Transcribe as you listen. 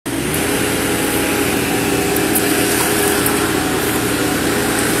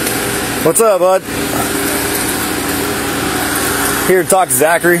What's up, bud? Here to talk to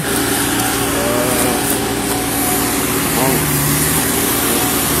Zachary.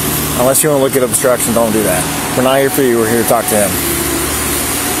 Unless you want to look at obstruction, don't do that. We're not here for you. We're here to talk to him.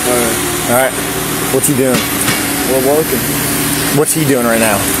 Alright. What's he doing? We're working. What's he doing right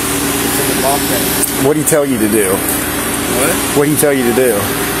now? It's in the Bodycam. What did he tell you to do? What? What did he tell you to do?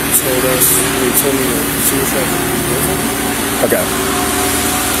 He told me to see what's happening. Okay.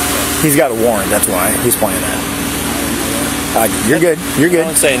 He's got a warrant, that's why he's playing that. You're good. You're good.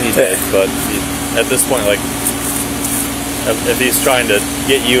 I'm not saying he did, but at this point, like, if he's trying to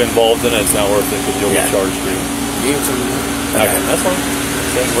get you involved in it, it's not worth it because you'll get charged for it. He ain't telling me that. Okay, that's fine.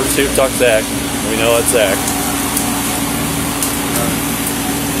 Okay, we're just here to talk to Zach. We know that's Zach.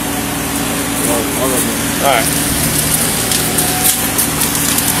 Alright.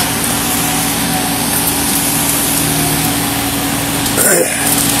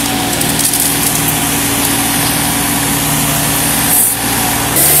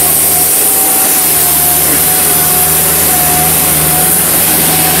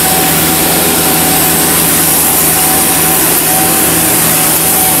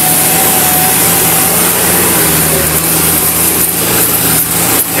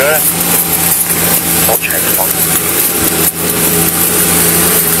 Good. I'll change the phone.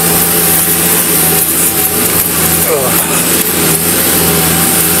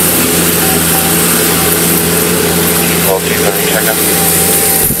 Well, do you have any checkup?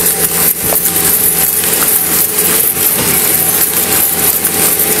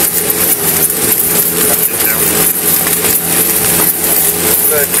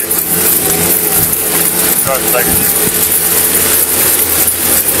 Good. Go ahead, second.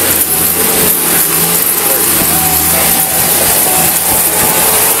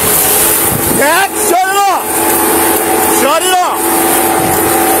 Dad, shut it off! Shut it off!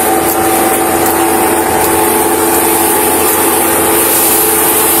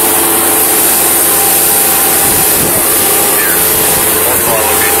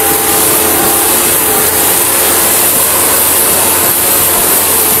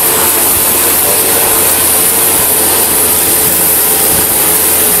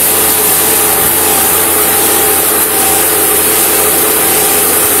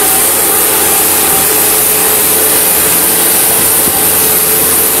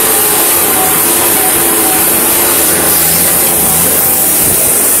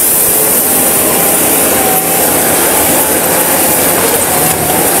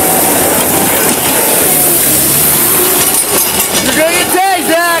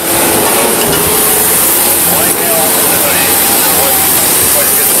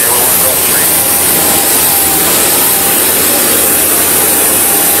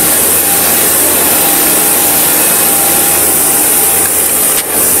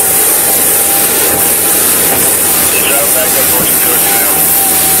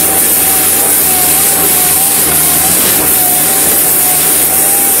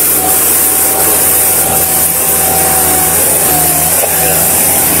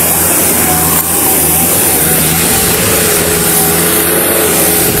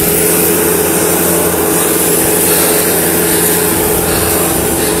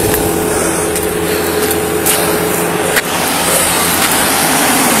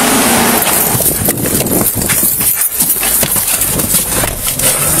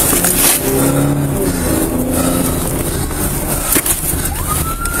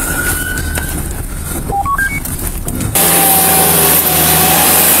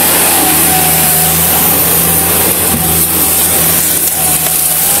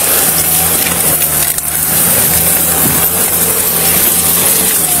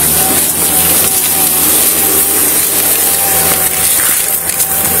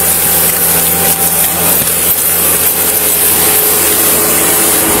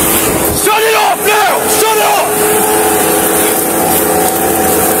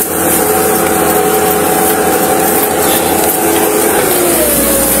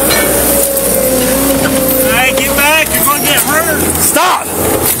 Stop!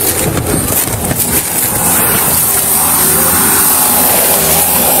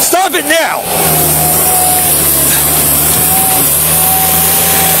 Stop it now!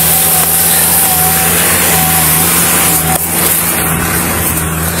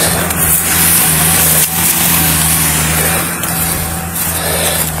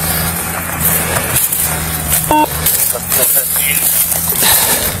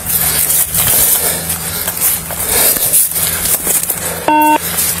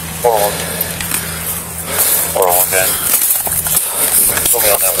 Put me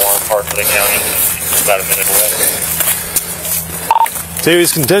on that warrant part for the county. It's about a minute away.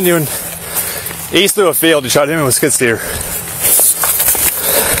 He's continuing. East through a field, he shot him with a skid steer.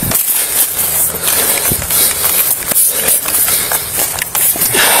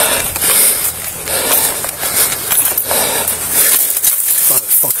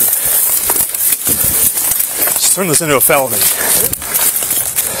 Motherfucker. Just turn this into a felony.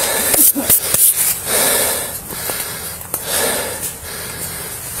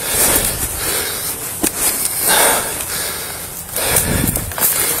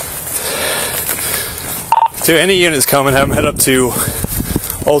 To any units coming, have them head up to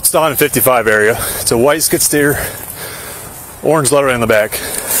Old Staun 55 area. It's a white skid steer, orange lettering on the back.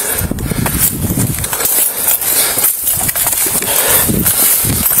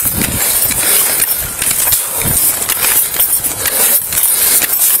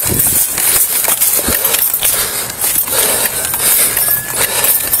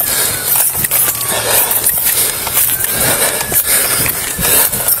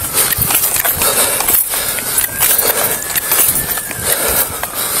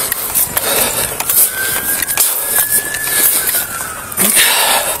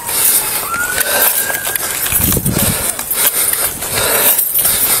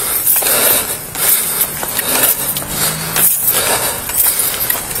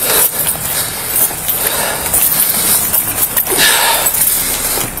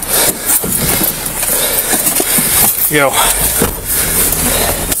 Go.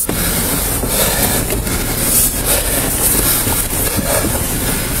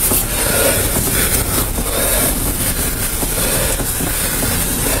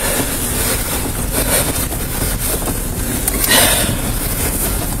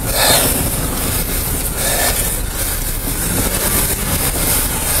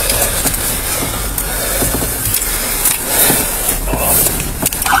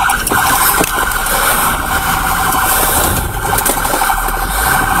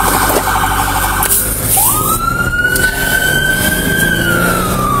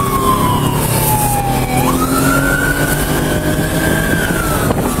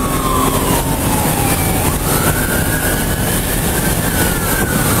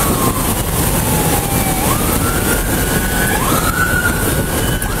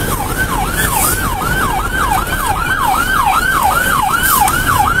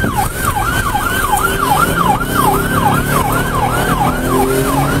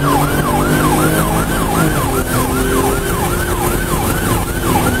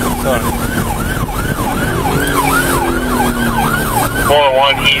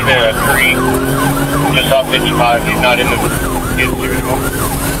 He's in a tree just off 55. He's not in the skid steer anymore.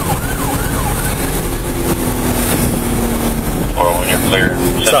 Or when you're clear,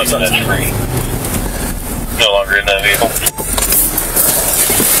 he's in that tree. No longer in that vehicle.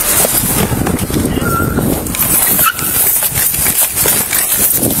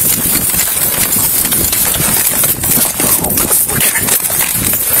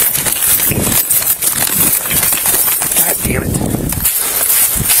 God damn it.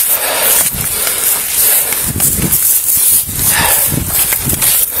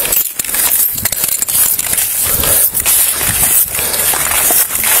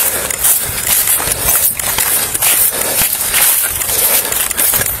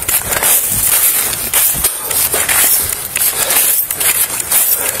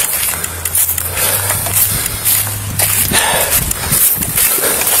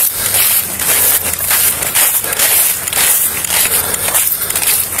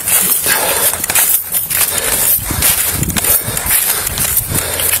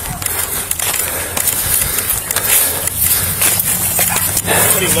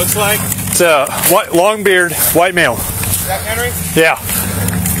 What he looks like? It's a long beard, white male. Jack Henry? Yeah.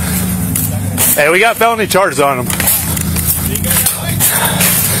 Hey, we got felony charges on him.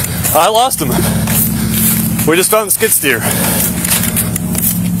 I lost him. We just found the skid steer.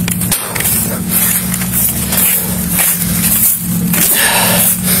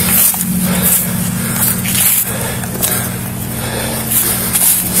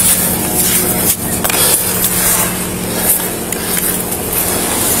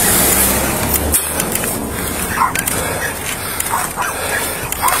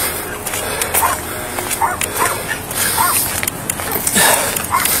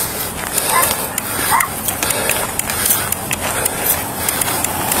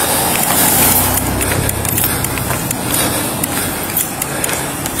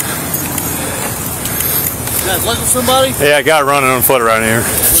 You guys looking for somebody? Yeah, I got running on foot around here. What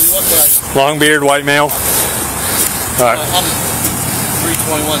do you look like? Long beard, white male. All right. I'm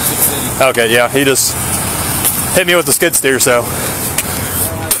 321, 680. Okay, yeah, he just hit me with the skid steer, so.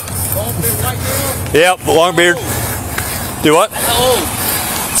 Long beard, white girl? Yep, long beard. Do what? How old?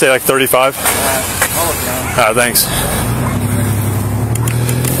 Say like 35? Thanks.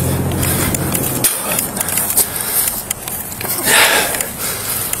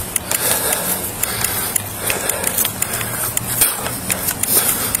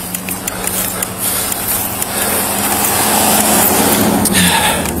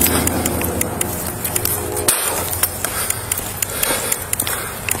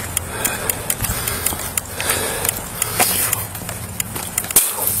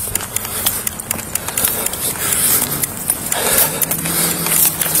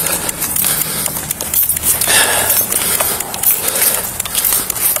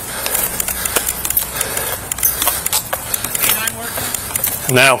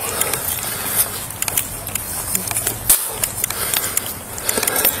 Now.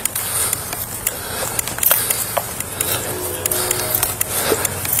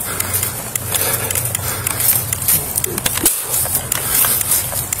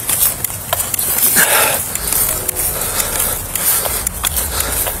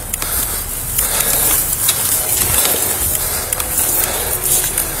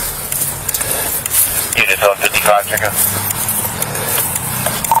 You just held 55, check out.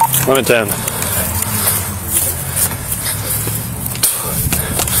 I'm at 10.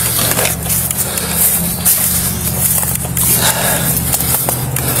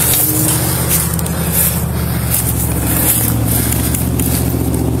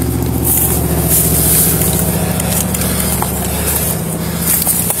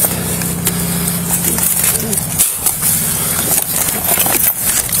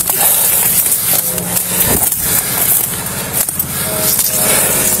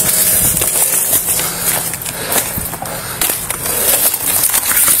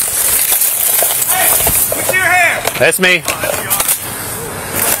 That's me.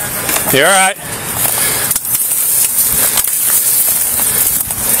 You're all right.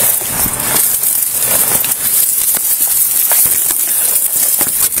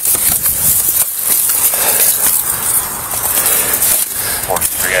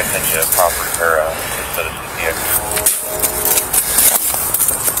 I sent you a property or citizen vehicle.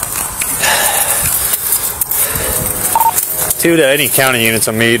 Two to any county units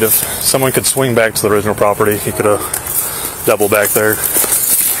on Meade. If someone could swing back to the original property, he could have doubled back there.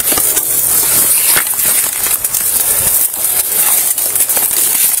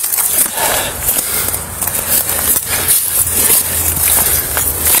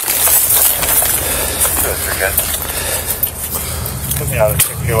 Put me out at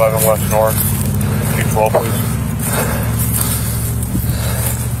 6011 West North, 212, please.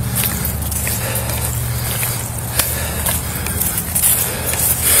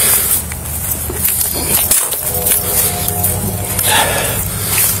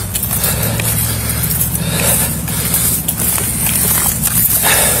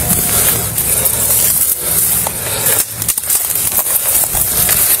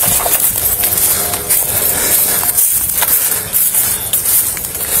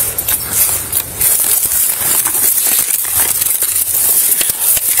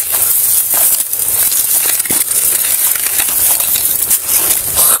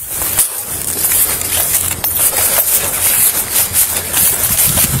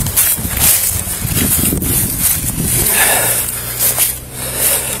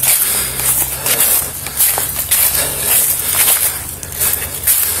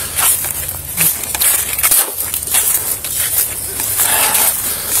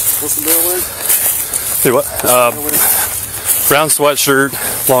 What's the bill in? Do what? Brown sweatshirt,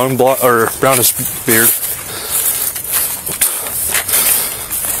 long or brownish beard.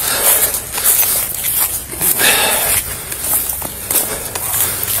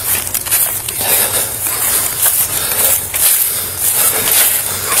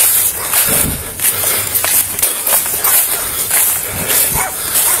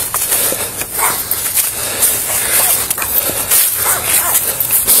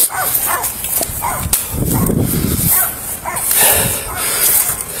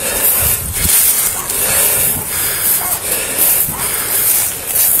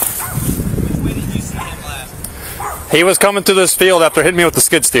 He was coming through this field after hitting me with the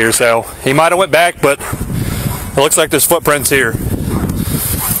skid steer, so he might have went back, but it looks like there's footprints here.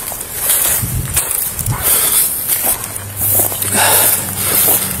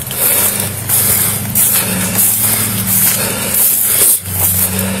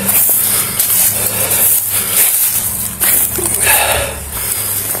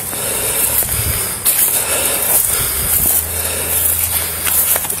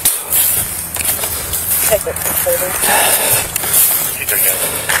 Take it further. Keep it again.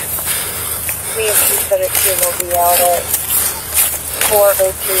 Me and she put it to, we'll be out at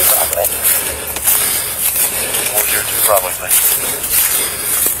 402 Broadway. 402 Broadway, thanks.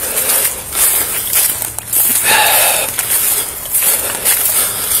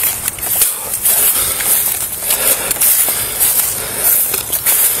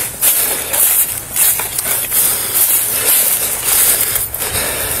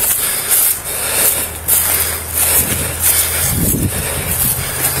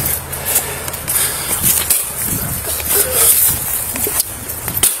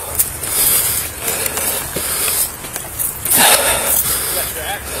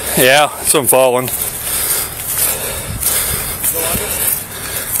 Yeah, so I'm falling.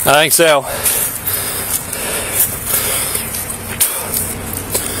 I think so.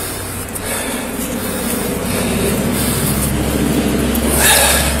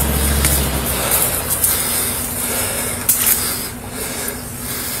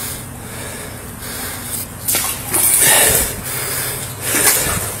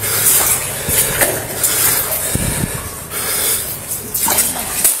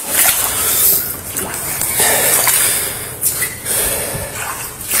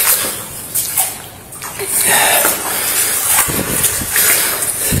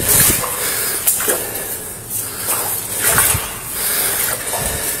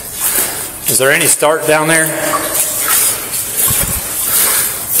 Is there any start down there?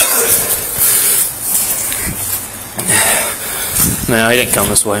 No, he didn't come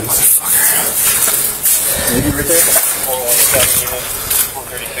this way, motherfucker. Maybe right there? 417 unit,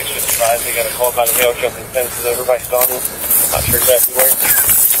 43655. They got a call about a male jumping fences over by Stone. Not sure exactly where.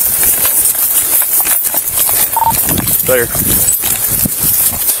 There.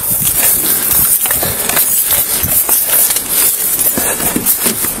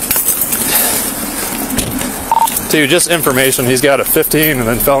 Dude, just information. He's got a 15 and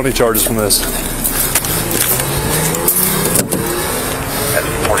then felony charges from this. That's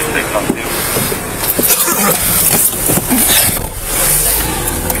 46 on 2.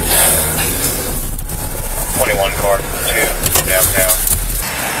 car 2 downtown.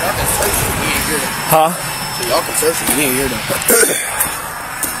 Y'all can search it, he ain't here though. Huh? So y'all can search it, he ain't here though.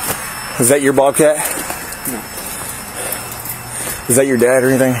 Is that your Bobcat? No. Is that your dad or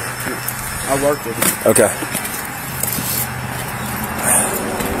anything? No. I worked with him. Okay.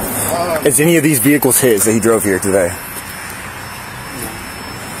 Is any of these vehicles his that he drove here today?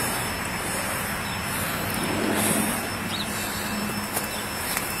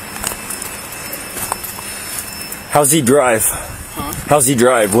 How's he drive? Huh? How's he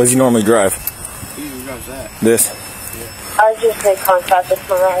drive? What does he normally drive? He even drives that. This? Yeah. I just made contact with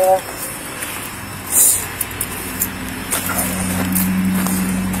Mariah.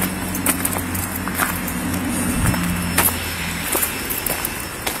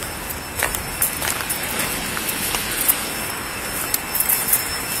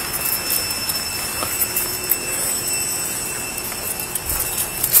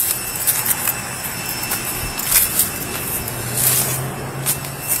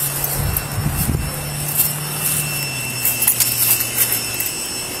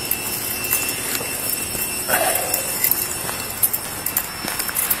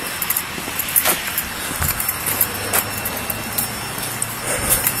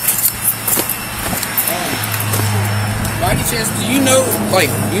 By any chance, do you know, like,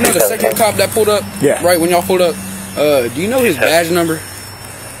 the second cop that pulled up? Yeah. Right when y'all pulled up? Do you know his badge number?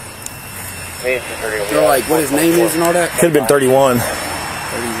 Or like what his name is and all that? Could have been 31. 31?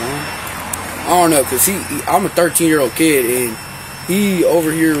 I don't know, cause I'm a 13-year-old kid and he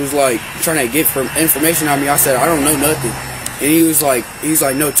over here was like trying to get information on me. I said I don't know nothing, and he's like,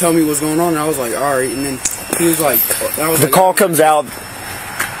 no, tell me what's going on. And I was like, all right. And then he was like, The call comes out.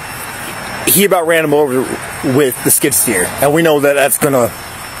 He about ran him over with the skid steer, and we know that that's gonna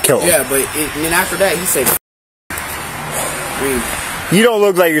kill him. Yeah, but and then after that he said, I mean, You don't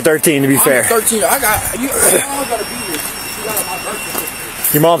look like you're 13, to be fair. I'm 13. I got you. I gotta be here. You got my birth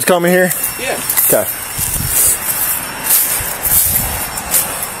certificate. Your mom's coming here? Yeah. Okay.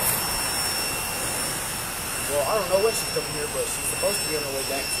 Well, I don't know when she's coming here, but she's supposed to be on her way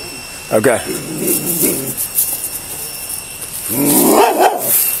back soon. Okay.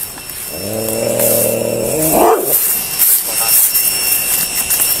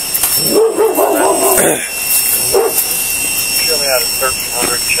 Currently out of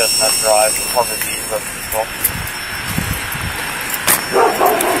 1300 Chestnut Drive, Department B, Control.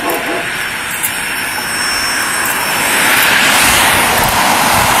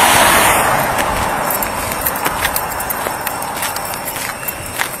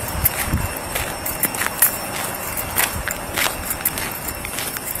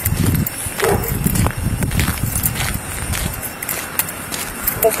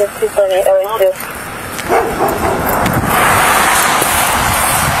 This is 248, always do.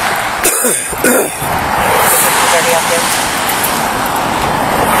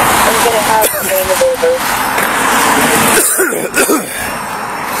 I'm gonna have the name of over.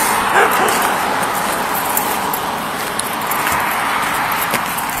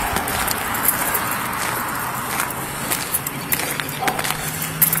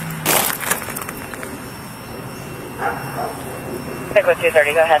 Pick with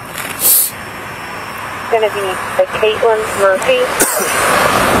 230, go ahead. It's gonna be the Caitlin Murphy.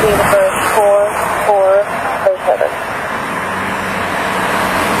 Date of birth 4/4/07.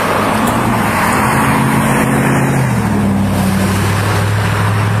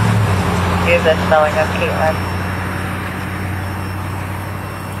 Do the spelling of Caitlin.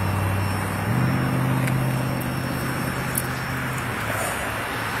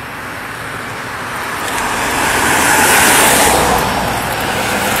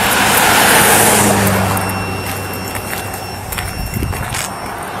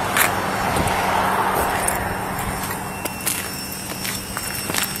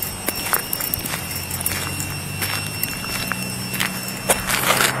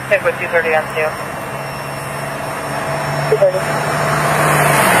 Pick with 230 on 2. 230.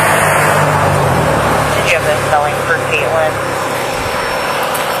 Did you have the spelling for Caitlin?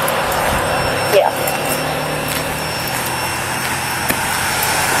 Yeah.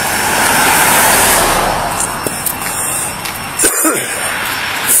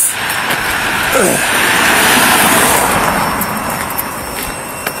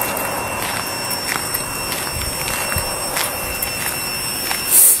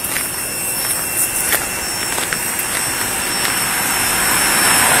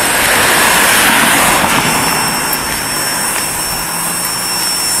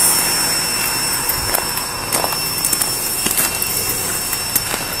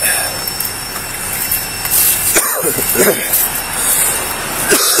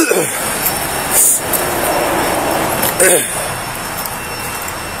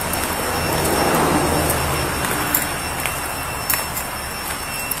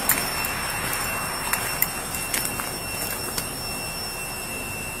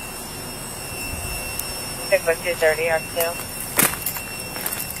 Pick with 230 on 2.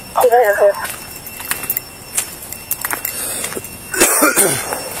 230.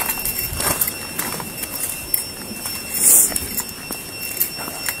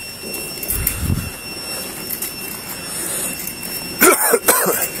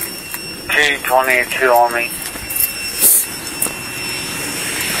 T22 on me.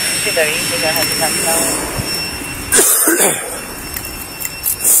 230, you can go ahead and have spelling.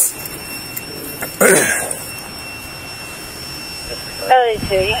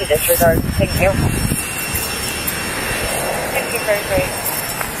 LA2, you can disregard. Thank you. Thank you, very great.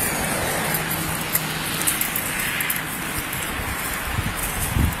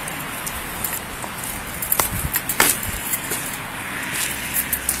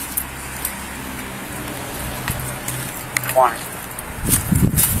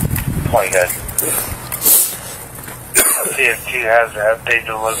 Good. CFT has updated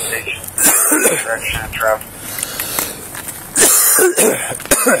the location, direction of travel.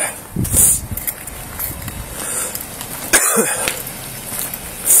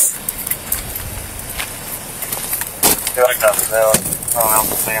 I got the mail. I'll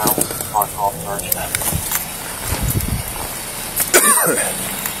see him on call search.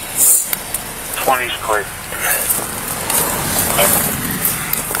 20's clear.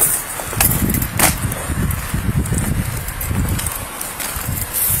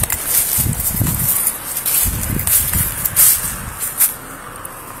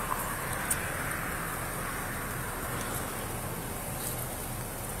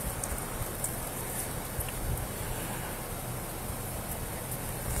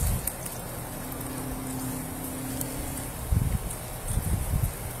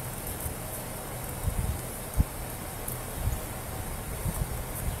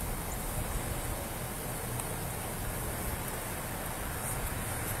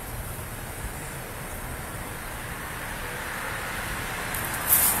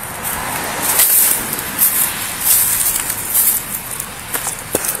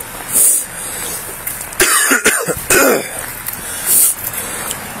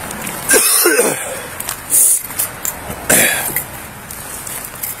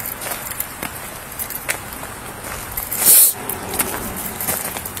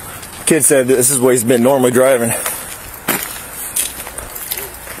 Kid said this is what he's been normally driving.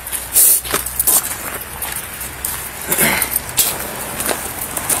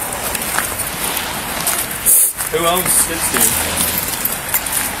 Who owns skid steer?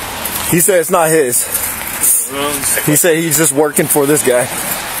 He said it's not his. He said he's just working for this guy.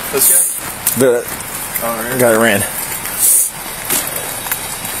 This The guy that ran.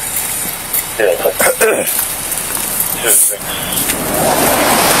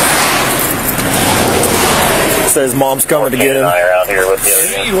 Says mom's coming to get him. I are out here with the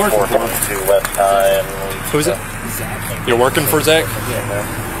other You working for? 422 West Time. Who's it? You're working for Zach?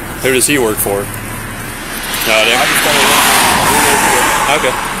 Who does he work for? No, Dick. Okay.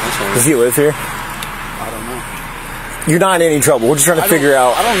 That's fine. Does he live here? I don't know. You're not in any trouble. We're just trying to figure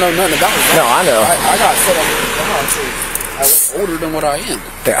out. I don't know nothing about it. No, I know. I got set up. I was older than what I am.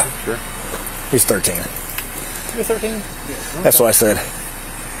 Yeah. Sure. He's 13. You're 13? That's what I said.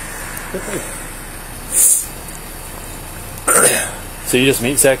 So you just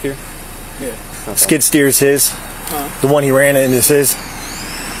meet Zach here? Yeah. Skid steer's his. The one he ran in is his.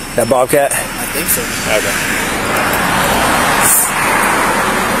 That Bobcat. I think so. Okay.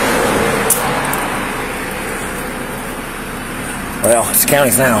 Well, it's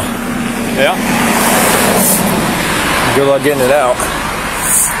county's now. Yeah. Good luck getting it out.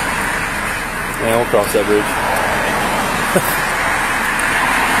 Yeah, we'll cross that bridge.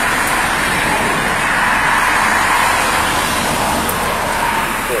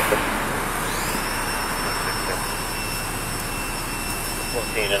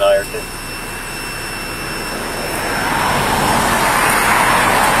 And I are too.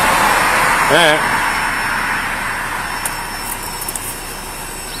 All right.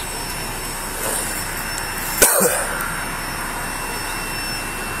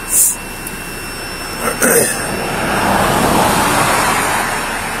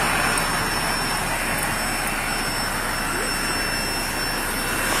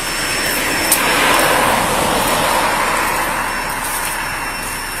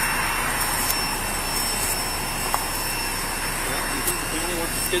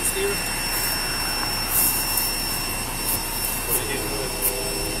 Skid steer? What are you using with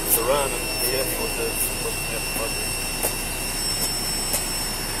the run and he hit me with the buzzer?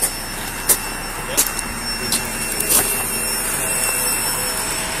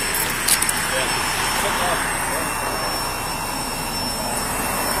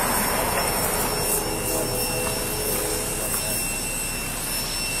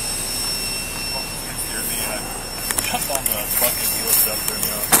 Jumped on the bucket, he lifted up for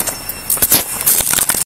me.